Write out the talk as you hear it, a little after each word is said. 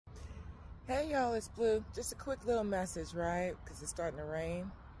Hey y'all, it's Blue. Just a quick little message, right? Because it's starting to rain.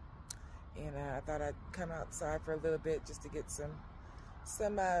 And I thought I'd come outside for a little bit just to get some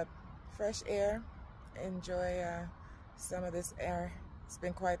fresh air. Enjoy some of this air. It's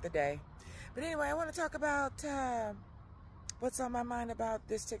been quite the day. But anyway, I want to talk about what's on my mind about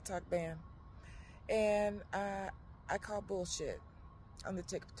this TikTok ban. And I call bullshit on the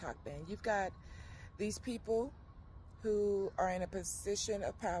TikTok ban. You've got these people who are in a position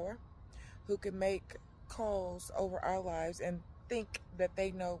of power, who can make calls over our lives and think that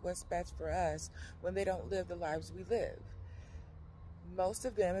they know what's best for us when they don't live the lives we live. Most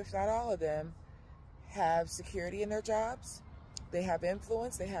of them, if not all of them, have security in their jobs. They have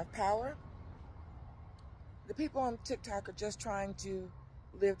influence. They have power. The people on TikTok are just trying to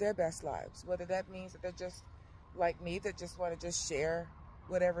live their best lives, whether that means that they're just like me, that just want to just share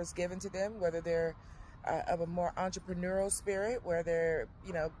whatever's given to them, whether they're of a more entrepreneurial spirit, where they're,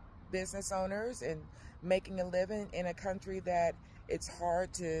 business owners and making a living in a country that it's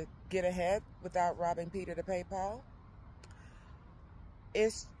hard to get ahead without robbing Peter to pay Paul.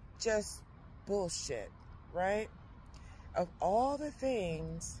 It's just bullshit, right? Of all the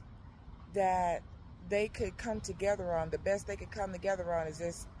things that they could come together on, the best they could come together on is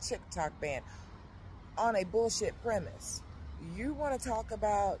this TikTok ban on a bullshit premise. You want to talk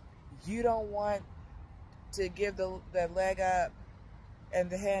about you don't want to give the leg up and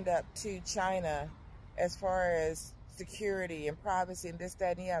the hand up to China as far as security and privacy and this,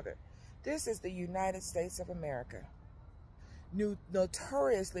 that, and the other. This is the United States of America,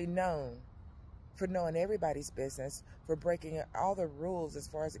 notoriously known for knowing everybody's business, for breaking all the rules as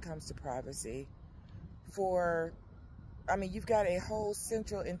far as it comes to privacy. You've got a whole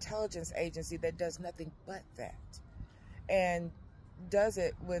central intelligence agency that does nothing but that, and does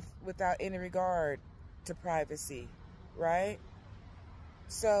it without any regard to privacy, right?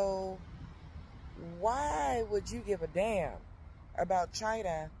 So why would you give a damn about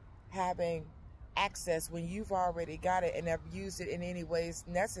China having access when you've already got it and have used it in any ways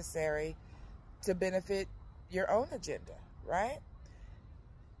necessary to benefit your own agenda, right?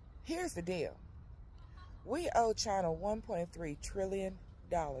 Here's the deal. We owe China $1.3 trillion.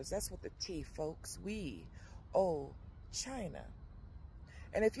 That's with the T, folks. We owe China.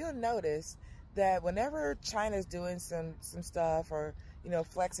 And if you'll notice that whenever China's doing some stuff or,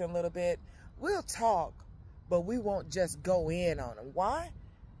 flexing a little bit, we'll talk, but we won't just go in on them. Why?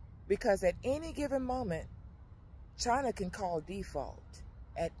 Because at any given moment, China can call default.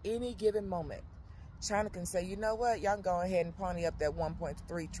 At any given moment, China can say, you know what, y'all can go ahead and pony up that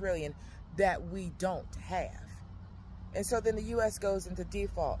 1.3 trillion that we don't have. And so then the U.S. goes into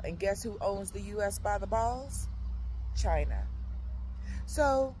default. And guess who owns the U.S. by the balls? China.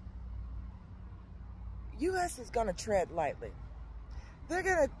 So U.S. is going to tread lightly. They're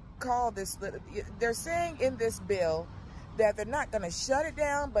going to call this, they're saying in this bill that they're not going to shut it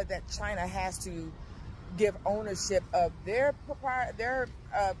down, but that China has to give ownership of their proprietary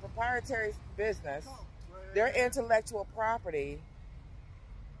business, their intellectual property,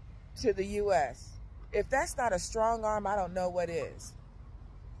 to the U.S. If that's not a strong arm, I don't know what is.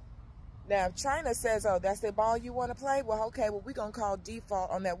 Now, if China says, oh, that's the ball you want to play, well, okay, well, we're going to call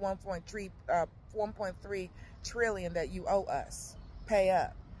default on that 1.3 trillion that you owe us. Pay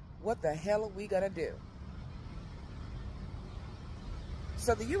up. What the hell are we going to do?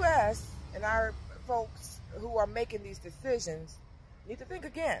 So the U.S. and our folks who are making these decisions need to think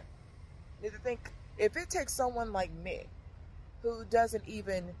again. Need to think, if it takes someone like me who doesn't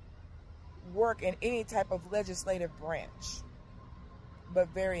even work in any type of legislative branch, but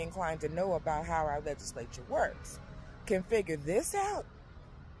very inclined to know about how our legislature works, can figure this out,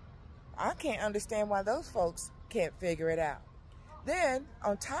 I can't understand why those folks can't figure it out. Then,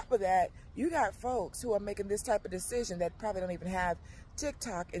 on top of that, you got folks who are making this type of decision that probably don't even have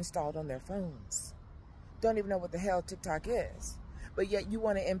TikTok installed on their phones. Don't even know what the hell TikTok is. But yet you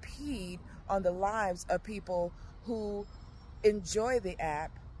want to impede on the lives of people who enjoy the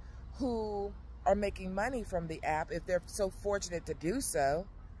app, who are making money from the app, if they're so fortunate to do so,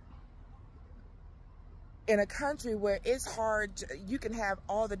 in a country where it's hard, you can have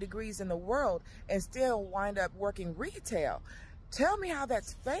all the degrees in the world and still wind up working retail. Tell me how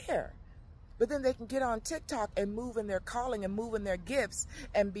that's fair. But then they can get on TikTok and move in their calling and move in their gifts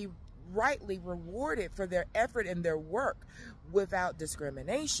and be rightly rewarded for their effort and their work without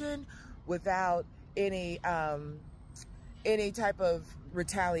discrimination, without any type of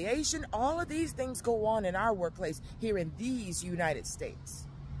retaliation. All of these things go on in our workplace here in these United States.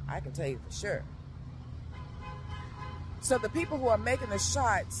 I can tell you for sure. So the people who are making the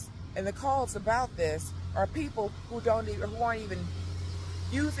shots and the calls about this are people who aren't even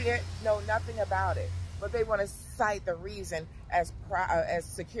using it, know nothing about it, but they want to cite the reason as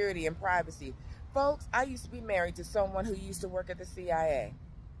security and privacy. Folks, I used to be married to someone who used to work at the CIA.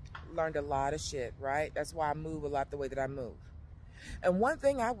 Learned a lot of shit, right? That's why I move a lot the way that I move. And one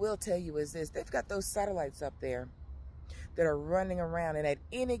thing I will tell you is this: they've got those satellites up there that are running around, and at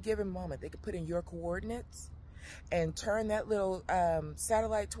any given moment they can put in your coordinates and turn that little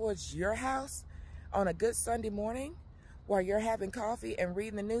satellite towards your house on a good Sunday morning while you're having coffee and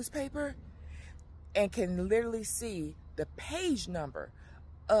reading the newspaper, and can literally see the page number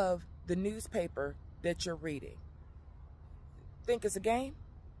of the newspaper that you're reading. Think it's a game?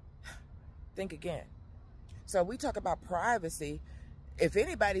 Think again. So we talk about privacy. If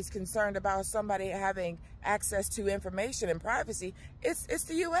anybody's concerned about somebody having access to information and privacy, it's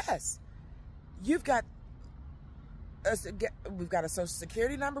the U.S. We've got a social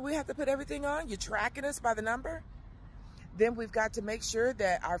security number we have to put everything on. You're tracking us by the number. Then we've got to make sure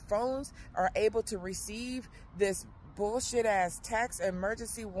that our phones are able to receive this bullshit ass text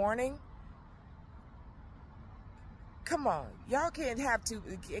emergency warning. Come on, y'all can't have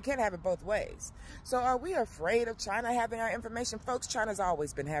it both ways. So are we afraid of China having our information? Folks, China's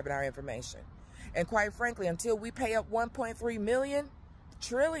always been having our information. And quite frankly, until we pay up 1.3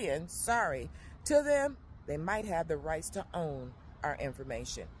 trillion to them, they might have the rights to own our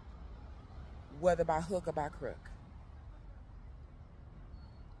information, whether by hook or by crook.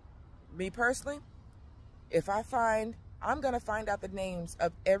 Me personally, I'm going to find out the names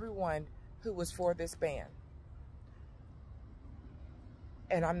of everyone who was for this ban.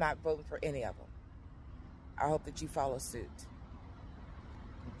 And I'm not voting for any of them. I hope that you follow suit.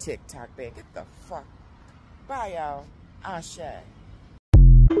 TikTok ban. Get the fuck. Bye, y'all. Ashe.